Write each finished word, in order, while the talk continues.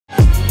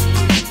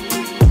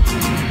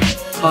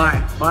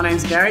Hi, my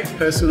name's Gary,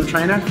 personal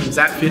trainer from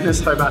Zap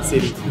Fitness, Hobart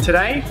City.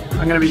 Today,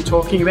 I'm going to be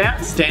talking about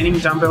standing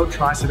dumbbell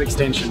tricep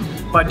extension.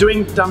 By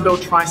doing dumbbell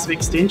tricep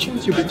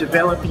extensions, you'll be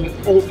developing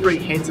all three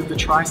heads of the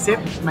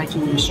tricep,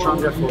 making you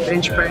stronger for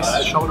bench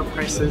press, shoulder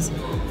presses,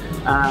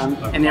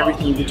 and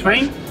everything in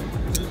between.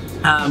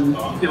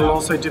 It'll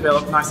also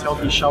develop nice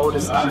healthy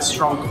shoulders and a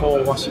strong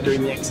core whilst you're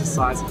doing the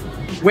exercise.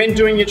 When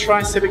doing your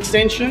tricep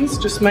extensions,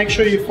 just make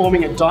sure you're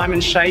forming a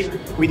diamond shape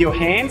with your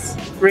hands,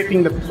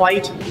 gripping the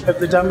plate of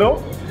the dumbbell.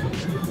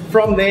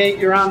 From there,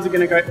 your arms are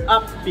going to go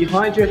up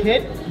behind your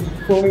head,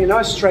 forming a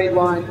nice straight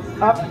line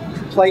up,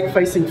 plate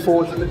facing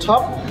forwards at the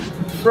top.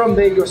 From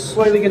there, you're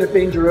slowly going to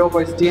bend your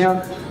elbows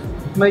down,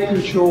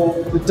 making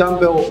sure the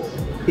dumbbell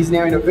is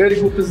now in a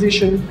vertical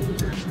position.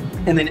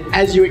 And then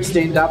as you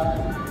extend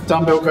up,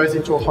 dumbbell goes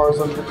into a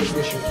horizontal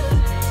position.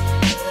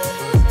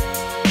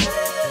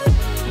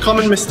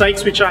 Common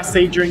mistakes which I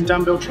see during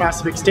dumbbell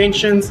tricep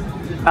extensions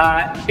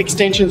are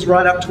extensions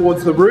right up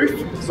towards the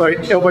roof, so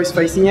elbows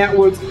facing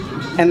outwards,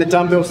 and the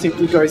dumbbell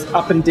simply goes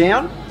up and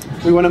down.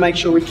 We want to make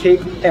sure we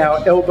keep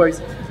our elbows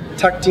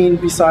tucked in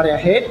beside our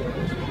head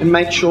and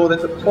make sure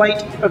that the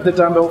plate of the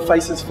dumbbell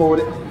faces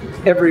forward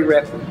every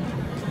rep.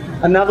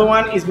 Another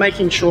one is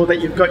making sure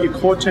that you've got your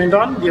core turned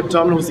on, the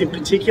abdominals in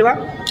particular,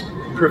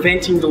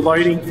 preventing the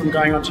loading from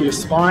going onto your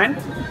spine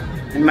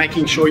and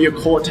making sure your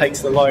core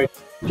takes the load.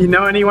 If you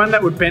know anyone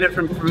that would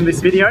benefit from this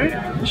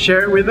video,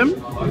 share it with them.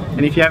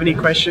 And if you have any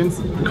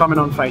questions, comment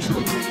on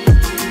Facebook.